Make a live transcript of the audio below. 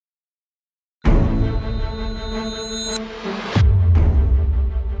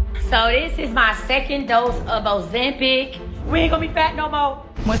So this is my second dose of Ozempic. We ain't gonna be fat no more.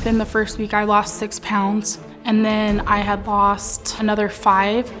 Within the first week, I lost 6 pounds, and then I had lost another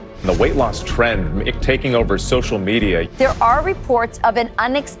 5. The weight loss trend taking over social media. There are reports of an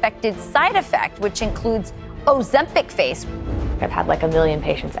unexpected side effect, which includes Ozempic face. I've had like 1 million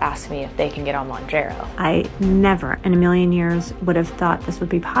patients ask me if they can get on Mounjaro. I never in a million years would have thought this would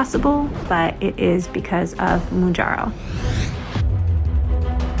be possible, but it is because of Mounjaro.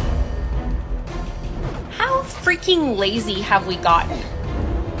 How freaking lazy have we gotten?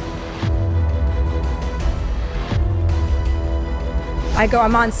 I go,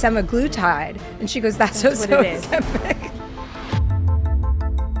 I'm on semaglutide, and she goes, that's Ozempic.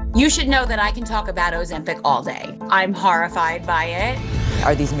 You should know that I can talk about Ozempic all day. I'm horrified by it.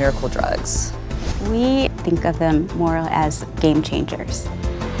 Are these miracle drugs? We think of them more as game changers.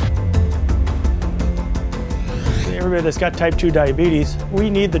 Everybody that's got type 2 diabetes, we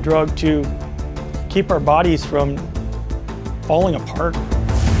need the drug to keep our bodies from falling apart.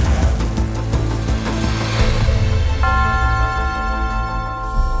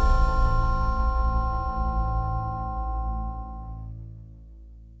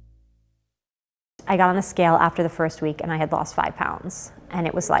 I got on the scale after the first week and I had lost 5 pounds. And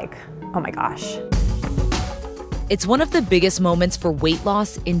it was like, oh my gosh. It's one of the biggest moments for weight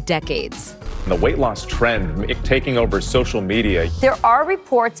loss in decades. The weight loss trend taking over social media. There are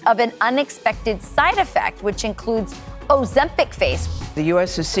reports of an unexpected side effect, which includes Ozempic face. The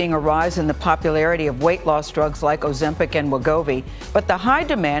U.S. is seeing a rise in the popularity of weight loss drugs like Ozempic and Wegovy, but the high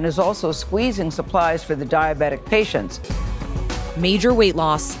demand is also squeezing supplies for the diabetic patients. Major weight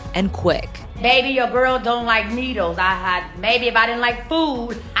loss and quick. Baby, your girl don't like needles. Maybe if I didn't like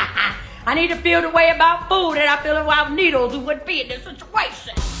food, I need to feel the way about food that I feel about needles. Who wouldn't be in this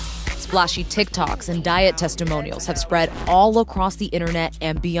situation? Splashy TikToks and diet testimonials have spread all across the internet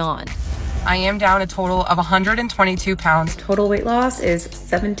and beyond. I am down a total of 122 pounds. Total weight loss is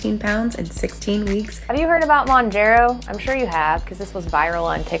 17 pounds in 16 weeks. Have you heard about Mounjaro? I'm sure you have, because this was viral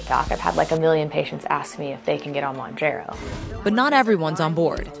on TikTok. I've had like 1 million patients ask me if they can get on Mounjaro. But not everyone's on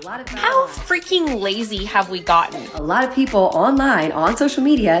board. How freaking lazy have we gotten? A lot of people online, on social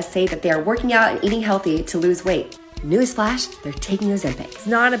media, say that they are working out and eating healthy to lose weight. Newsflash, they're taking Ozempic. It's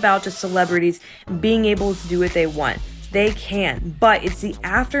not about just celebrities being able to do what they want. They can, but it's the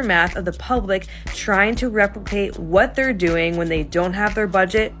aftermath of the public trying to replicate what they're doing when they don't have their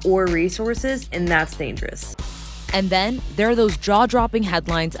budget or resources, and that's dangerous. And then there are those jaw-dropping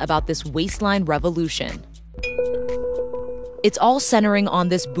headlines about this waistline revolution. It's all centering on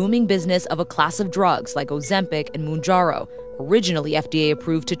this booming business of a class of drugs like Ozempic and Mounjaro, originally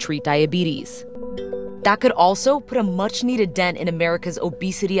FDA-approved to treat diabetes. That could also put a much-needed dent in America's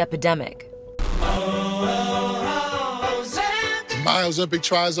obesity epidemic. My Ozempic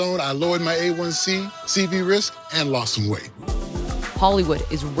Trizone, I lowered my A1C, CV risk, and lost some weight. Hollywood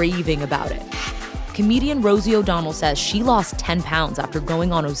is raving about it. Comedian Rosie O'Donnell says she lost 10 pounds after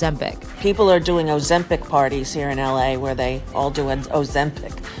going on Ozempic. People are doing Ozempic parties here in LA where they all do an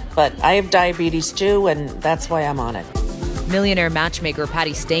Ozempic. But I have diabetes too, and that's why I'm on it. Millionaire matchmaker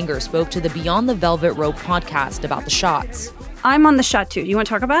Patty Stanger spoke to the Beyond the Velvet Rope podcast about the shots. I'm on the shot too. You want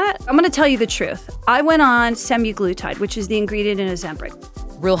to talk about it? I'm going to tell you the truth. I went on semaglutide, which is the ingredient in Ozempic.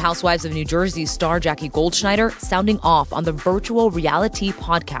 Real Housewives of New Jersey's star Jackie Goldschneider sounding off on the virtual reality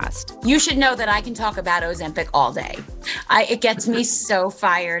podcast. You should know that I can talk about Ozempic all day. It gets me so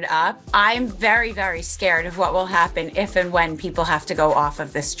fired up. I'm very, very scared of what will happen if and when people have to go off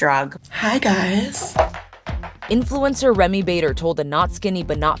of this drug. Hi, guys. Influencer Remy Bader told the Not Skinny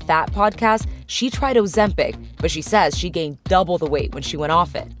But Not Fat podcast she tried Ozempic, but she says she gained double the weight when she went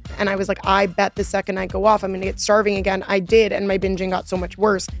off it. And I was like, I bet the second I go off, I'm gonna get starving again. I did, and my binging got so much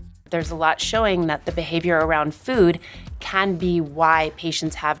worse. There's a lot showing that the behavior around food can be why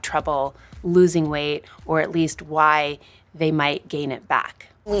patients have trouble losing weight, or at least why they might gain it back.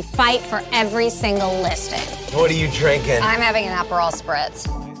 We fight for every single listing. What are you drinking? I'm having an Aperol Spritz.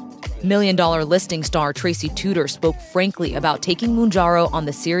 $1 Million listing star Tracy Tudor spoke frankly about taking Mounjaro on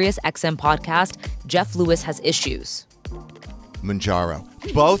the SiriusXM podcast. Jeff Lewis has issues. Mounjaro.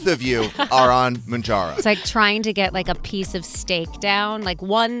 Both of you are on Mounjaro. It's like trying to get like a piece of steak down. Like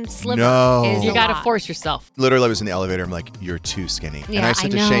one sliver is You got to lot. force yourself. Literally, I was in the elevator. I'm like, you're too skinny. Yeah, and I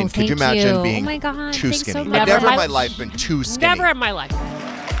said I know. to Shane, could you imagine being oh my God, too thanks skinny? so much. I've never in my life been too skinny. Never in my life.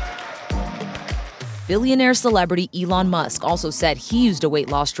 Billionaire celebrity Elon Musk also said he used a weight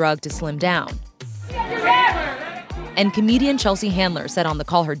loss drug to slim down. And comedian Chelsea Handler said on the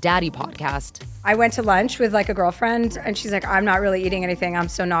Call Her Daddy podcast, I went to lunch with like a girlfriend and she's like, I'm not really eating anything. I'm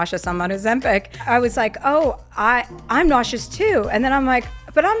so nauseous. I'm on Ozempic. I was like, oh, I'm nauseous too. And then I'm like,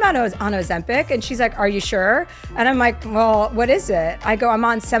 but I'm not on Ozempic. And she's like, are you sure? And I'm like, well, what is it? I go, I'm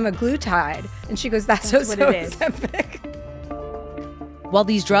on semaglutide. And she goes, that's what it is. Ozempic. While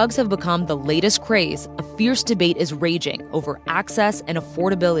these drugs have become the latest craze, a fierce debate is raging over access and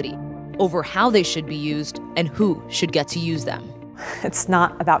affordability, over how they should be used and who should get to use them. It's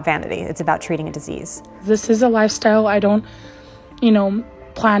not about vanity. It's about treating a disease. This is a lifestyle. I don't,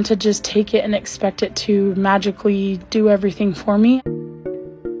 plan to just take it and expect it to magically do everything for me.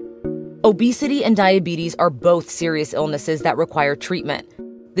 Obesity and diabetes are both serious illnesses that require treatment.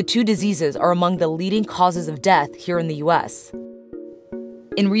 The two diseases are among the leading causes of death here in the U.S.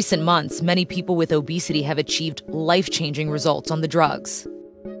 In recent months, many people with obesity have achieved life-changing results on the drugs.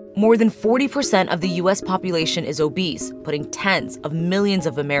 More than 40% of the U.S. population is obese, putting tens of millions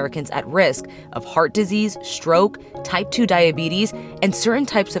of Americans at risk of heart disease, stroke, type 2 diabetes, and certain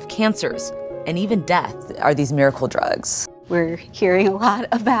types of cancers, and even death. Are these miracle drugs? We're hearing a lot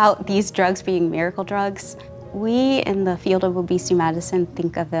about these drugs being miracle drugs. We in the field of obesity medicine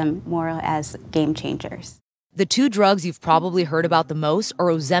think of them more as game changers. The two drugs you've probably heard about the most are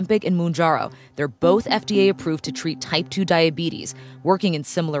Ozempic and Mounjaro. They're both FDA-approved to treat type 2 diabetes, working in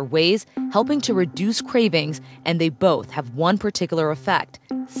similar ways, helping to reduce cravings, and they both have one particular effect: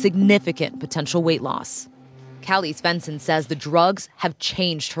 significant potential weight loss. Callie Svensson says the drugs have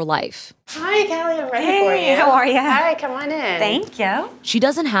changed her life. Hi, Callie, I'm ready for you. How are you? Hi, come on in. Thank you. She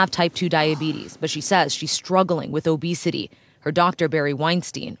doesn't have type 2 diabetes, but she says she's struggling with obesity. Her doctor, Barry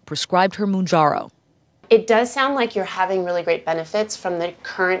Weinstein, prescribed her Mounjaro. It does sound like you're having really great benefits from the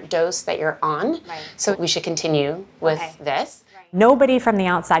current dose that you're on. Right. So we should continue with this. Nobody from the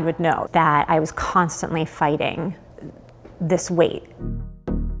outside would know that I was constantly fighting this weight.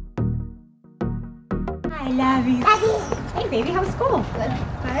 I love you. Hey, baby, how's school?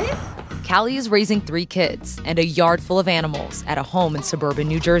 Good. Callie is raising 3 kids and a yard full of animals at a home in suburban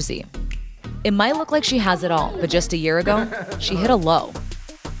New Jersey. It might look like she has it all, but just a year ago, she hit a low.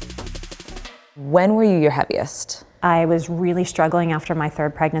 When were you your heaviest? I was really struggling after my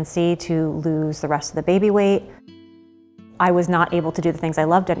 3rd pregnancy to lose the rest of the baby weight. I was not able to do the things I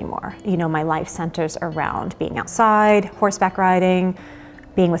loved anymore. My life centers around being outside, horseback riding,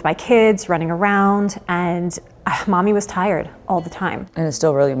 being with my kids, running around, and mommy was tired all the time. And it's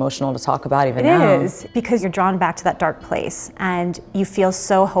still really emotional to talk about even now. It is, because you're drawn back to that dark place and you feel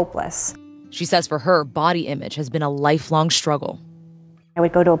so hopeless. She says for her, body image has been a lifelong struggle. I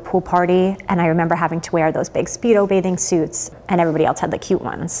would go to a pool party and I remember having to wear those big Speedo bathing suits and everybody else had the cute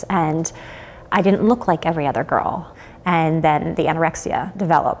ones. And I didn't look like every other girl. And then the anorexia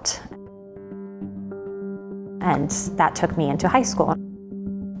developed. And that took me into high school.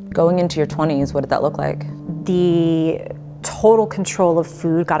 Going into your 20s, what did that look like? The total control of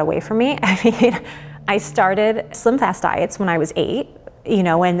food got away from me. I started Slim Fast diets when I was 8.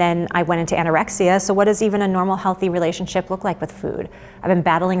 And then I went into anorexia. So what does even a normal, healthy relationship look like with food? I've been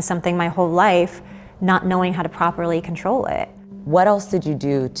battling something my whole life, not knowing how to properly control it. What else did you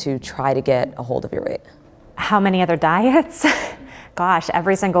do to try to get a hold of your weight? How many other diets? Gosh,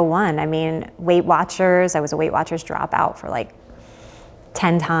 every single one. Weight Watchers. I was a Weight Watchers dropout for like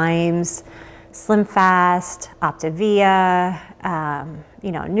 10 times. Slim Fast, Optavia,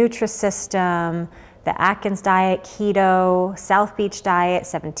 Nutrisystem, the Atkins diet, keto, South Beach diet,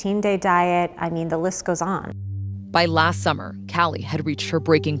 17-day diet. The list goes on. By last summer, Callie had reached her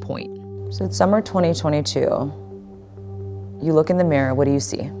breaking point. So it's summer 2022. You look in the mirror, what do you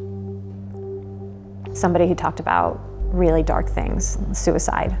see? Somebody who talked about really dark things,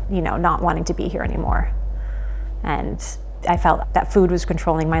 suicide, not wanting to be here anymore. And I felt that food was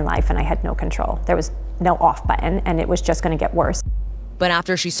controlling my life and I had no control. There was no off button and it was just gonna get worse. But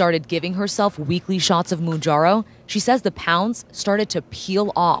after she started giving herself weekly shots of Mounjaro, she says the pounds started to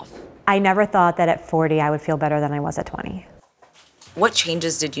peel off. I never thought that at 40 I would feel better than I was at 20. What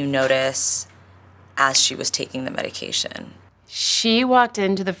changes did you notice as she was taking the medication? She walked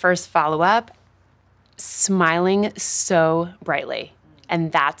into the first follow-up smiling so brightly.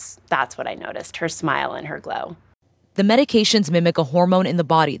 And that's what I noticed, her smile and her glow. The medications mimic a hormone in the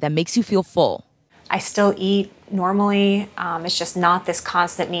body that makes you feel full. I still eat normally. It's just not this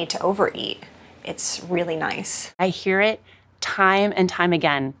constant need to overeat. It's really nice. I hear it time and time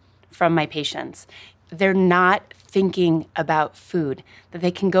again from my patients. They're not thinking about food, that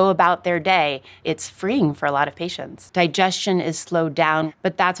they can go about their day. It's freeing for a lot of patients. Digestion is slowed down,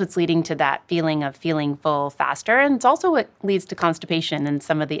 but that's what's leading to that feeling of feeling full faster. And it's also what leads to constipation and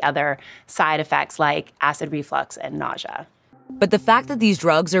some of the other side effects like acid reflux and nausea. But the fact that these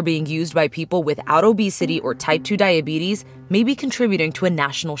drugs are being used by people without obesity or type 2 diabetes may be contributing to a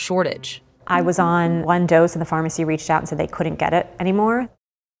national shortage. I was on one dose and the pharmacy reached out and said they couldn't get it anymore.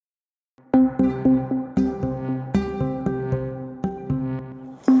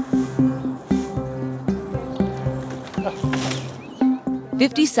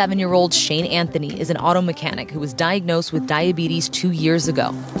 57-year-old Shane Anthony is an auto mechanic who was diagnosed with diabetes 2 years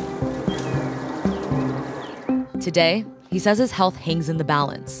ago. Today, he says his health hangs in the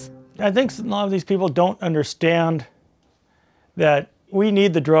balance. I think a lot of these people don't understand that we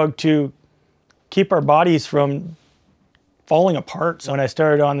need the drug to keep our bodies from falling apart. So when I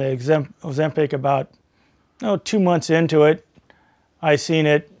started on the Ozempic about 2 months into it, I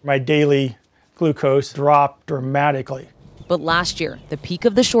seen my daily glucose drop dramatically. But last year, the peak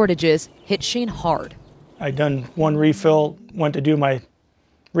of the shortages hit Shane hard. I'd done one refill, went to do my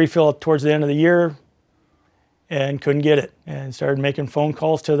refill towards the end of the year, and couldn't get it. And started making phone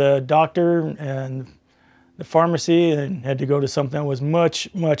calls to the doctor and the pharmacy, and had to go to something that was much,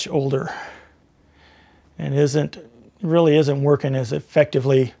 much older and really isn't working as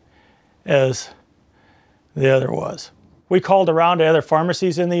effectively as the other was. We called around to other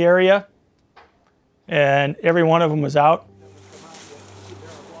pharmacies in the area, and every one of them was out.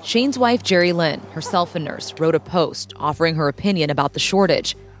 Shane's wife, Jerry Lynn, herself a nurse, wrote a post offering her opinion about the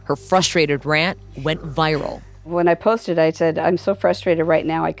shortage. Her frustrated rant went viral. When I posted, I said, "I'm so frustrated right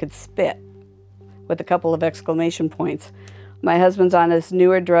now I could spit," with a couple of exclamation points. My husband's on his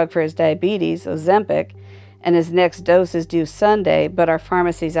newer drug for his diabetes, Ozempic, and his next dose is due Sunday, but our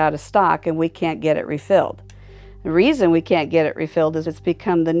pharmacy's out of stock and we can't get it refilled. The reason we can't get it refilled is it's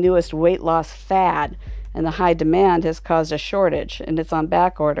become the newest weight loss fad, and the high demand has caused a shortage, and it's on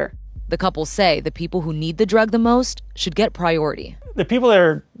back order. The couple say the people who need the drug the most should get priority. The people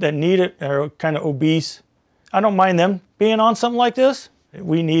that need it are kind of obese. I don't mind them being on something like this.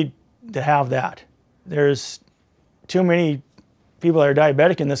 We need to have that. There's too many people that are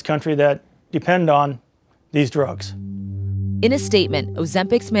diabetic in this country that depend on these drugs. In a statement,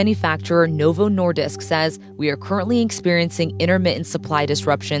 Ozempic's manufacturer Novo Nordisk says we are currently experiencing intermittent supply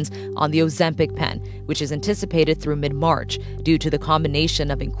disruptions on the Ozempic pen, which is anticipated through mid-March due to the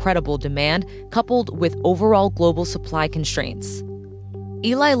combination of incredible demand coupled with overall global supply constraints.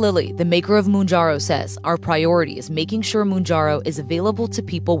 Eli Lilly, the maker of Mounjaro, says our priority is making sure Mounjaro is available to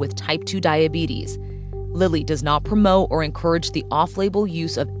people with type 2 diabetes. Lilly does not promote or encourage the off-label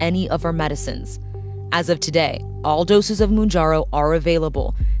use of any of our medicines. As of today, all doses of Mounjaro are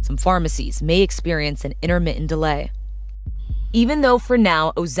available. Some pharmacies may experience an intermittent delay. Even though for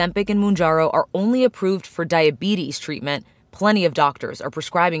now Ozempic and Mounjaro are only approved for diabetes treatment, plenty of doctors are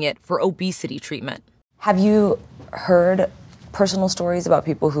prescribing it for obesity treatment. Have you heard personal stories about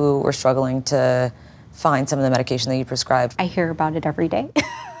people who were struggling to find some of the medication that you prescribed? I hear about it every day.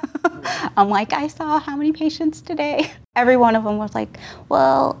 I'm like, I saw how many patients today. Every one of them was like,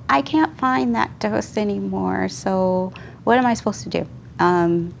 well, I can't find that dose anymore, so what am I supposed to do?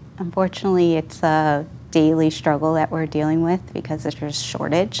 Unfortunately, it's a daily struggle that we're dealing with because there's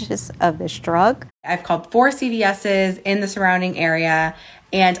shortages of this drug. I've called 4 CVS's in the surrounding area,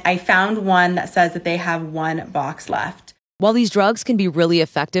 and I found one that says that they have 1 box left. While these drugs can be really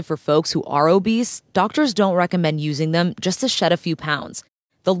effective for folks who are obese, doctors don't recommend using them just to shed a few pounds.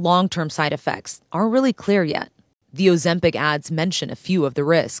 The long-term side effects aren't really clear yet. The Ozempic ads mention a few of the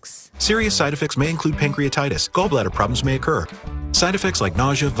risks. Serious side effects may include pancreatitis. Gallbladder problems may occur. Side effects like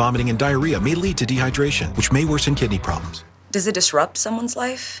nausea, vomiting, and diarrhea may lead to dehydration, which may worsen kidney problems. Does it disrupt someone's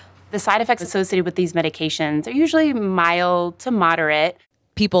life? The side effects associated with these medications are usually mild to moderate.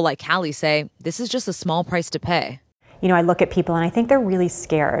 People like Callie say this is just a small price to pay. You know, I look at people and I think they're really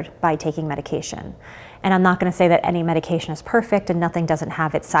scared by taking medication. And I'm not going to say that any medication is perfect and nothing doesn't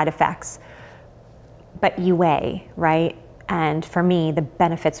have its side effects. But you weigh, right? And for me, the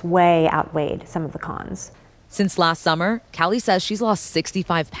benefits way outweighed some of the cons. Since last summer, Callie says she's lost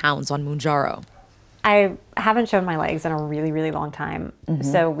 65 pounds on Mounjaro. I haven't shown my legs in a really, really long time.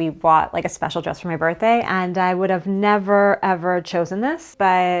 So we bought like a special dress for my birthday, and I would have never, ever chosen this,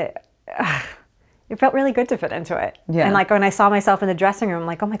 but it felt really good to fit into it. Yeah. And like when I saw myself in the dressing room, I'm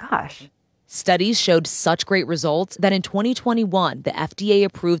like, oh my gosh. Studies showed such great results that in 2021, the FDA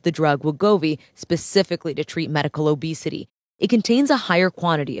approved the drug Wegovy specifically to treat medical obesity. It contains a higher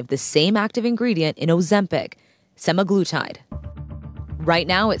quantity of the same active ingredient in Ozempic, semaglutide. Right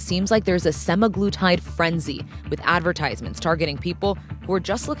now, it seems like there's a semaglutide frenzy with advertisements targeting people who are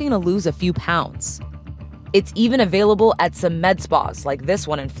just looking to lose a few pounds. It's even available at some med spas like this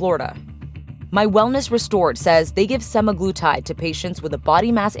one in Florida. My Wellness Restored says they give semaglutide to patients with a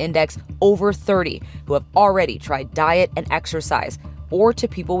body mass index over 30 who have already tried diet and exercise, or to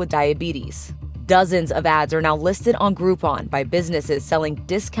people with diabetes. Dozens of ads are now listed on Groupon by businesses selling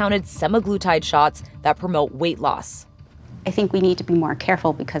discounted semaglutide shots that promote weight loss. I think we need to be more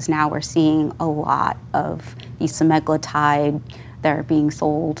careful because now we're seeing a lot of these semaglutide that are being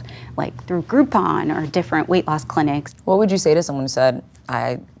sold like through Groupon or different weight loss clinics. What would you say to someone who said,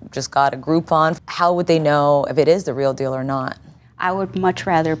 I just got a Groupon? How would they know if it is the real deal or not? I would much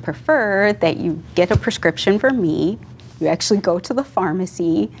rather prefer that you get a prescription from me, you actually go to the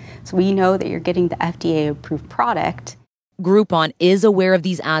pharmacy, so we know that you're getting the FDA-approved product. Groupon is aware of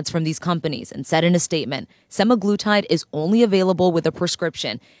these ads from these companies and said in a statement, semaglutide is only available with a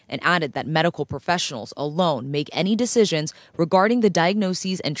prescription, and added that medical professionals alone make any decisions regarding the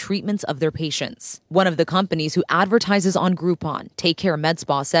diagnoses and treatments of their patients. One of the companies who advertises on Groupon, Take Care Med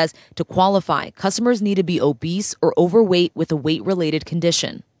Spa, says to qualify, customers need to be obese or overweight with a weight-related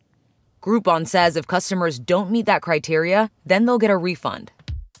condition. Groupon says if customers don't meet that criteria, then they'll get a refund.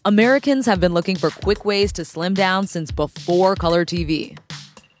 Americans have been looking for quick ways to slim down since before color TV.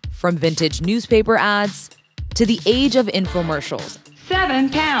 From vintage newspaper ads to the age of infomercials. 7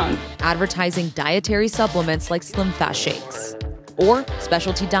 pounds. Advertising dietary supplements like Slim Fast Shakes. Or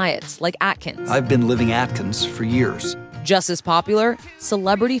specialty diets like Atkins. I've been living Atkins for years. Just as popular,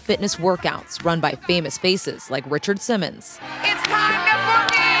 celebrity fitness workouts run by famous faces like Richard Simmons. It's time to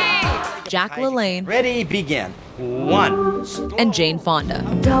boogie! Jack LaLanne. Ready, begin. 1. And Jane Fonda.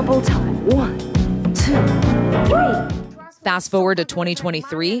 Double time. 1, 2, 3. Fast forward to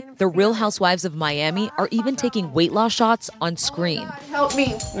 2023, the Real Housewives of Miami are even taking weight loss shots on screen. Help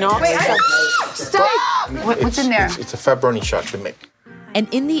me. No. Wait, stop! What's in there? It's a fat burning shot to make. And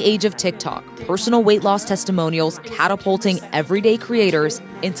in the age of TikTok, personal weight loss testimonials catapulting everyday creators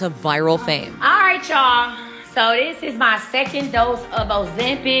into viral fame. All right, y'all. So this is my second dose of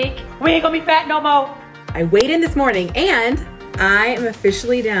Ozempic. We ain't gonna be fat no more. I weighed in this morning and I am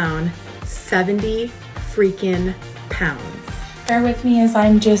officially down 70 freaking pounds. Bear with me as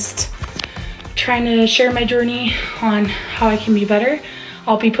I'm just trying to share my journey on how I can be better.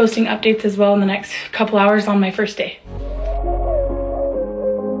 I'll be posting updates as well in the next couple hours on my first day.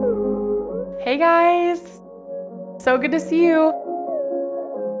 Hey guys, so good to see you.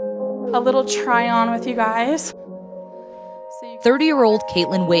 A little try on with you guys. 30-year-old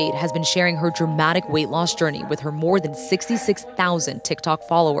Caitlin Wade has been sharing her dramatic weight loss journey with her more than 66,000 TikTok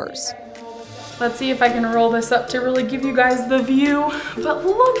followers. Let's see if I can roll this up to really give you guys the view. But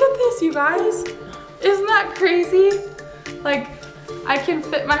look at this, you guys. Isn't that crazy? Like, I can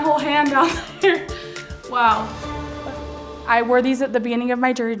fit my whole hand down there. Wow. I wore these at the beginning of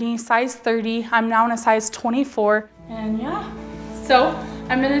my journey, size 30. I'm now in a size 24. And yeah, so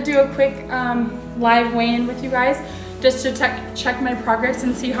I'm gonna do a quick live weigh-in with you guys just to check my progress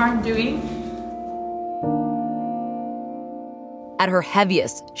and see how I'm doing. At her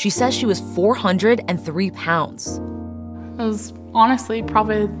heaviest, she says she was 403 pounds. It was honestly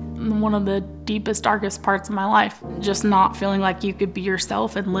probably one of the deepest, darkest parts of my life. Just not feeling like you could be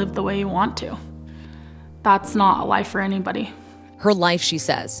yourself and live the way you want to. That's not a life for anybody. Her life, she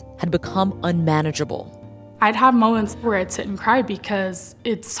says, had become unmanageable. I'd have moments where I'd sit and cry because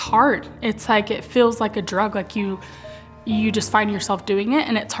it's hard. It's like it feels like a drug, like you just find yourself doing it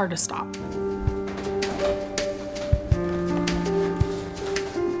and it's hard to stop.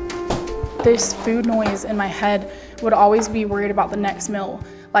 This food noise in my head would always be worried about the next meal.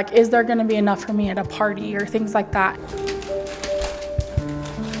 Like, is there gonna be enough for me at a party or things like that?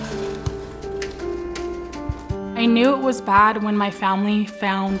 I knew it was bad when my family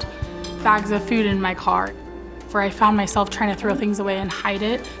found bags of food in my car, where I found myself trying to throw things away and hide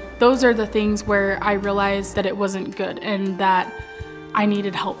it. Those are the things where I realized that it wasn't good and that I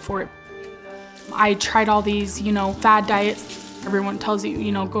needed help for it. I tried all these, fad diets. Everyone tells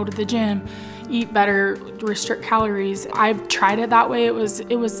you, go to the gym, eat better, restrict calories. I've tried it that way. It was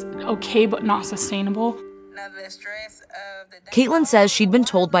okay, but not sustainable. Caitlin says she'd been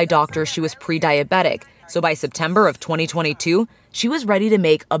told by doctors she was pre-diabetic. So by September of 2022, she was ready to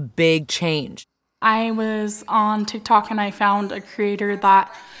make a big change. I was on TikTok and I found a creator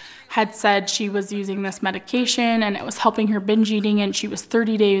that had said she was using this medication and it was helping her binge eating and she was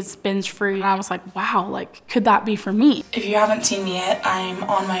 30 days binge free. And I was like, wow, could that be for me? If you haven't seen me yet, I'm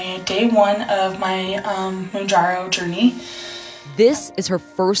on my day 1 of my Mounjaro journey. This is her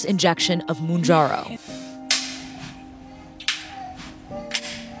first injection of Mounjaro.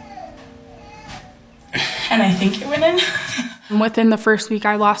 And I think it went in. Within the first week,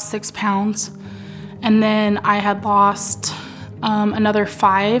 I lost 6 pounds. And then I had lost another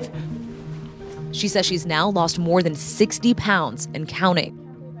 5. She says she's now lost more than 60 pounds and counting.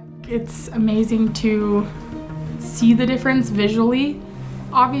 It's amazing to see the difference visually.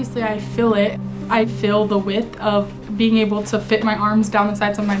 Obviously, I feel it. I feel the width of being able to fit my arms down the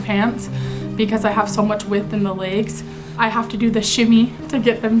sides of my pants because I have so much width in the legs. I have to do the shimmy to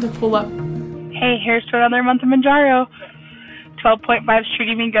get them to pull up. Hey, here's to another month of Mounjaro. 12.5 is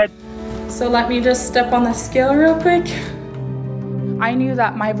treating me good. So let me just step on the scale real quick. I knew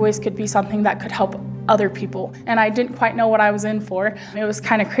that my voice could be something that could help other people, and I didn't quite know what I was in for. It was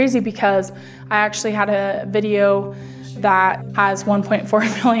kind of crazy because I actually had a video that has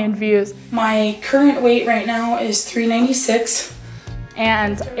 1.4 million views. My current weight right now is 396,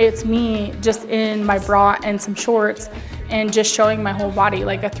 and it's me just in my bra and some shorts and just showing my whole body,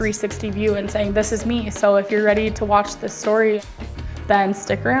 like a 360 view, and saying this is me. So if you're ready to watch this story, then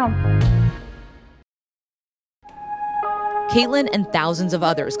stick around. Caitlin and thousands of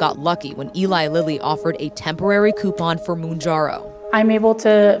others got lucky when Eli Lilly offered a temporary coupon for Mounjaro. I'm able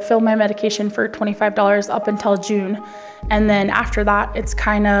to fill my medication for $25 up until June. And then after that, it's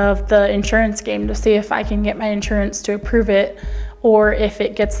kind of the insurance game to see if I can get my insurance to approve it or if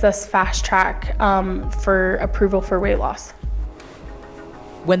it gets this fast track for approval for weight loss.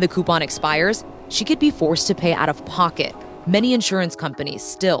 When the coupon expires, she could be forced to pay out of pocket. Many insurance companies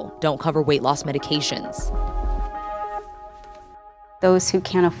still don't cover weight loss medications. Those who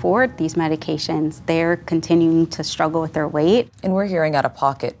can't afford these medications, they're continuing to struggle with their weight. And we're hearing out of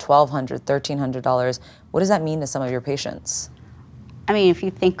pocket, $1,200, $1,300. What does that mean to some of your patients? I mean, if you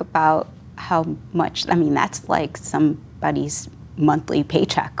think about how much, I mean, that's like somebody's monthly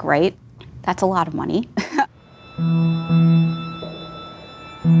paycheck, right? That's a lot of money.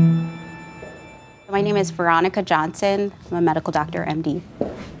 My name is Veronica Johnson. I'm a medical doctor, MD.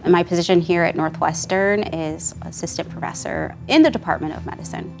 And my position here at Northwestern is assistant professor in the Department of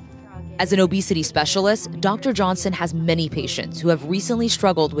Medicine. As an obesity specialist, Dr. Johnson has many patients who have recently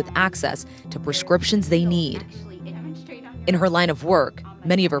struggled with access to prescriptions they need. In her line of work,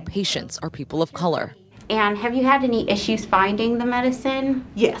 many of her patients are people of color. And have you had any issues finding the medicine?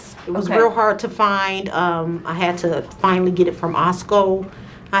 Yes, it was real hard to find. I had to finally get it from Osco.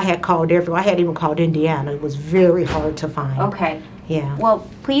 I had called everywhere. I had even called Indiana. It was very hard to find. Okay. Yeah. Well,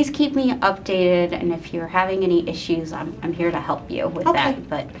 please keep me updated, and if you're having any issues, I'm here to help you with that.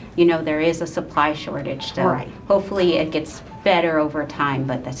 But, you know, there is a supply shortage, so hopefully it gets better over time,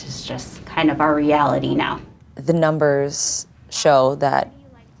 but this is just kind of our reality now. The numbers show that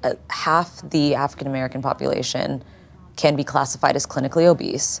half the African American population can be classified as clinically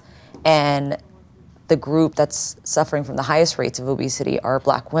obese, and the group that's suffering from the highest rates of obesity are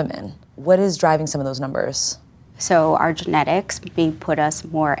Black women. What is driving some of those numbers? So our genetics may put us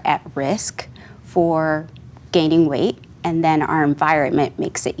more at risk for gaining weight, and then our environment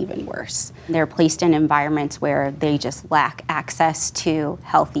makes it even worse. They're placed in environments where they just lack access to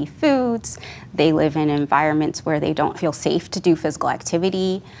healthy foods. They live in environments where they don't feel safe to do physical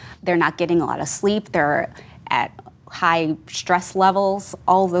activity. They're not getting a lot of sleep. They're at high stress levels.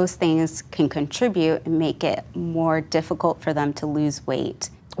 All those things can contribute and make it more difficult for them to lose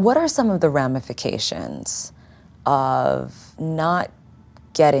weight. What are some of the ramifications of not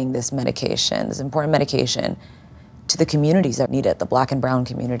getting this medication, this important medication, to the communities that need it, the Black and brown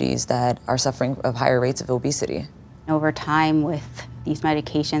communities that are suffering of higher rates of obesity? Over time with these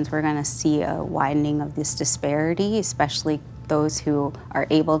medications, we're going to see a widening of this disparity, especially those who are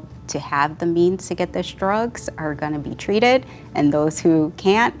able to have the means to get these drugs are going to be treated, and those who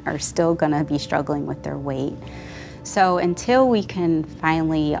can't are still going to be struggling with their weight. So until we can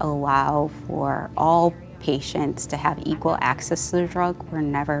finally allow for all patients to have equal access to the drug, we're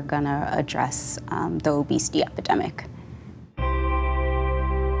never going to address the obesity epidemic.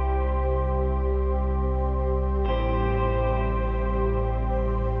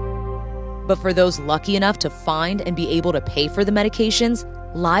 But for those lucky enough to find and be able to pay for the medications,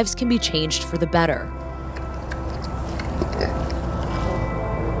 lives can be changed for the better.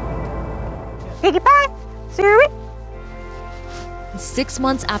 Piggy pie, Siri. 6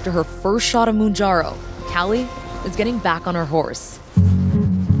 months after her first shot of Mounjaro, Callie is getting back on her horse.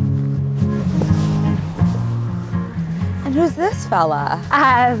 And who's this fella?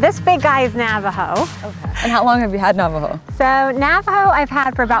 This big guy is Navajo. Okay. And how long have you had Navajo? So Navajo I've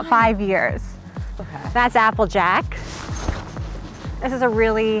had for about 5 years. Okay. That's Applejack. This is a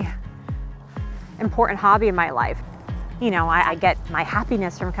really important hobby in my life. You know, I get my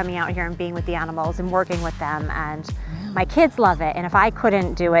happiness from coming out here and being with the animals and working with them, and my kids love it. And if I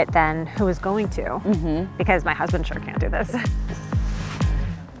couldn't do it, then who is going to? Mm-hmm. Because my husband sure can't do this.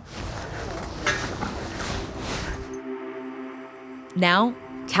 Now,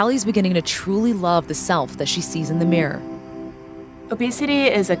 Callie's beginning to truly love the self that she sees in the mirror. Obesity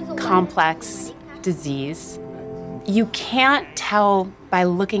is a complex disease. You can't tell by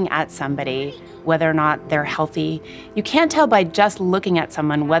looking at somebody whether or not they're healthy. You can't tell by just looking at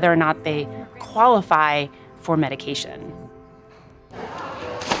someone whether or not they qualify for medication.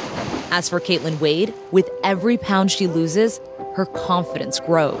 As for Caitlin Wade, with every pound she loses, her confidence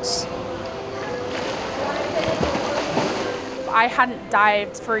grows. I hadn't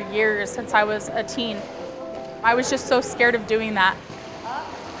dived for years since I was a teen. I was just so scared of doing that.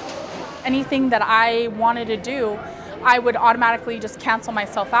 Anything that I wanted to do, I would automatically just cancel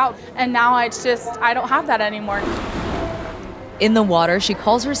myself out. And now I don't have that anymore. In the water, she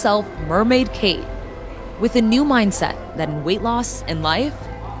calls herself Mermaid Kate, with a new mindset that in weight loss and life,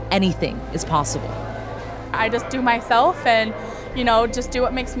 anything is possible. I just do myself and, just do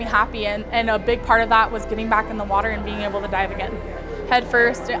what makes me happy. And a big part of that was getting back in the water and being able to dive again. Head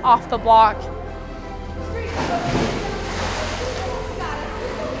first, off the block.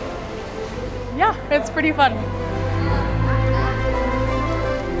 Yeah, it's pretty fun.